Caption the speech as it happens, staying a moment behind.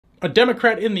A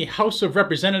Democrat in the House of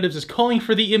Representatives is calling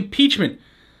for the impeachment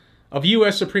of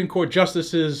U.S. Supreme Court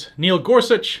Justices Neil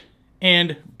Gorsuch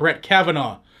and Brett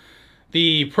Kavanaugh.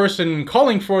 The person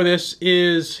calling for this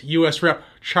is U.S. Rep.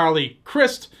 Charlie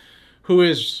Crist, who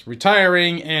is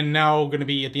retiring and now going to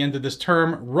be, at the end of this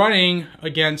term, running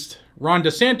against Ron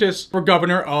DeSantis for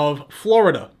governor of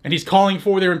Florida. And he's calling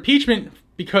for their impeachment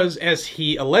because, as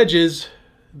he alleges,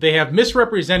 they have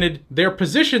misrepresented their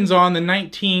positions on the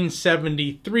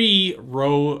 1973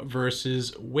 Roe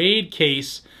versus Wade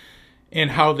case,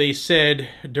 and how they said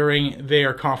during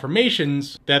their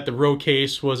confirmations that the Roe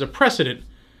case was a precedent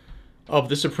of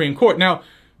the Supreme Court. Now,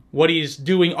 what he's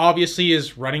doing obviously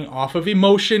is running off of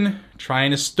emotion,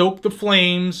 trying to stoke the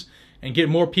flames and get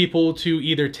more people to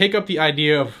either take up the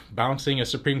idea of bouncing a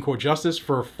Supreme Court justice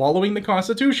for following the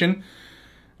Constitution,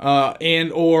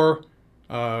 or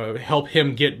help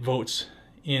him get votes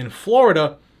in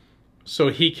Florida so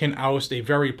he can oust a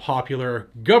very popular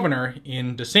governor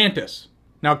in DeSantis.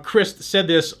 Now, Crist said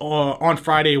this on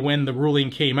Friday when the ruling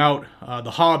came out,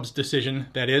 the Hobbs decision,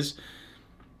 that is.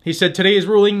 He said, "Today's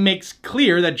ruling makes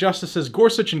clear that Justices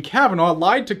Gorsuch and Kavanaugh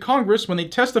lied to Congress when they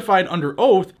testified under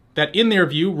oath that, in their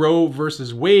view, Roe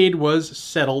versus Wade was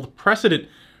settled precedent.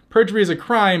 Perjury is a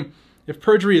crime. If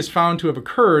perjury is found to have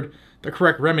occurred, the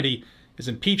correct remedy is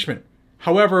impeachment."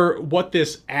 However, what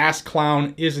this ass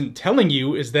clown isn't telling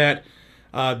you is that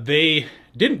they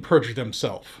didn't perjure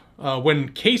themselves. When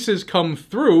cases come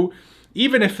through,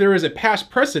 even if there is a past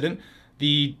precedent,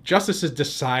 the justices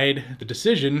decide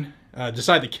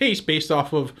the case based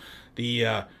off of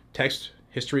the text,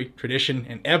 history, tradition,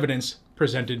 and evidence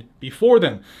presented before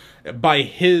them.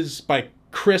 By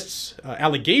Crist's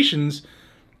allegations,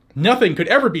 nothing could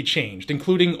ever be changed,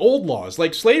 including old laws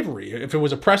like slavery. If it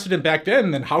was a precedent back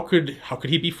then how could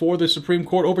he be for the Supreme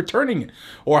Court overturning it?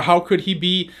 Or how could he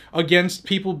be against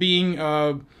people being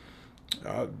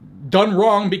done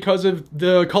wrong because of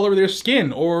the color of their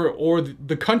skin or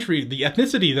the country, the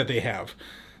ethnicity that they have?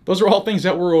 Those are all things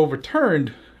that were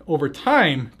overturned over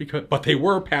time, but they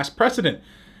were past precedent,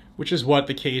 which is what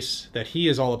the case that he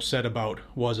is all upset about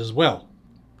was as well.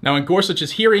 Now, in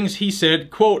Gorsuch's hearings, he said,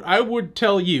 quote, "I would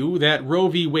tell you that Roe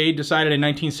v. Wade, decided in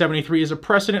 1973, is a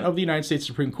precedent of the United States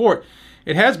Supreme Court.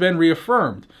 It has been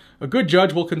reaffirmed. A good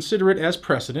judge will consider it as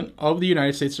precedent of the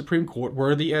United States Supreme Court,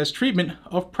 worthy as treatment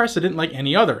of precedent like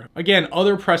any other." Again,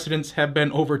 other precedents have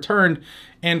been overturned,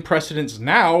 and precedents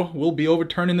now will be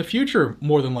overturned in the future,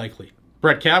 more than likely.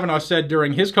 Brett Kavanaugh said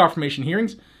during his confirmation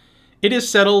hearings, "It is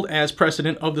settled as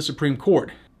precedent of the Supreme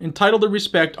Court, entitled to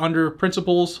respect under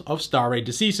principles of stare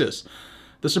decisis.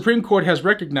 The Supreme Court has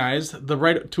recognized the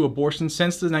right to abortion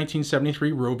since the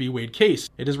 1973 Roe v. Wade case.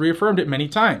 It has reaffirmed it many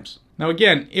times." Now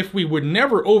again, if we would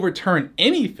never overturn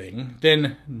anything,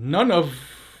 then none of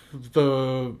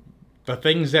the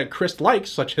things that Crist likes,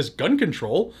 such as gun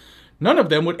control, none of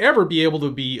them would ever be able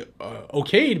to be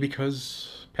okayed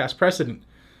because past precedent.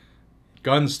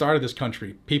 Guns started this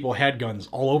country. People had guns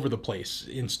all over the place,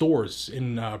 in stores,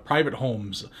 in private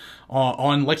homes,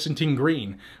 on Lexington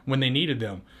Green when they needed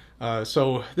them.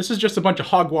 So this is just a bunch of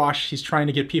hogwash. He's trying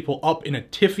to get people up in a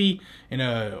tiffy,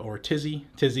 or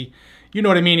tizzy. You know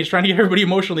what I mean? He's trying to get everybody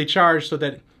emotionally charged so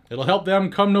that it'll help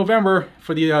them come November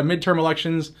for the midterm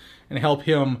elections and help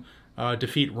him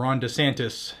defeat Ron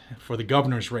DeSantis for the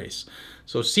governor's race.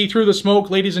 So see through the smoke,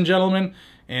 ladies and gentlemen.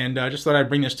 And just thought I'd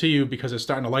bring this to you because it's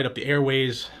starting to light up the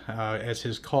airways as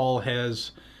his call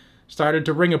has started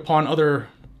to ring upon other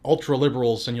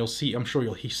ultra-liberals. And you'll see, I'm sure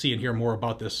you'll see and hear more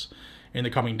about this in the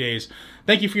coming days.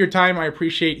 Thank you for your time. I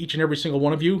appreciate each and every single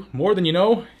one of you, more than you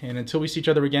know. And until we see each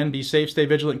other again, be safe, stay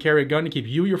vigilant, and carry a gun to keep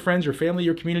you, your friends, your family,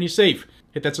 your community safe.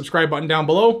 Hit that subscribe button down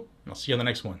below, and I'll see you on the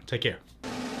next one. Take care.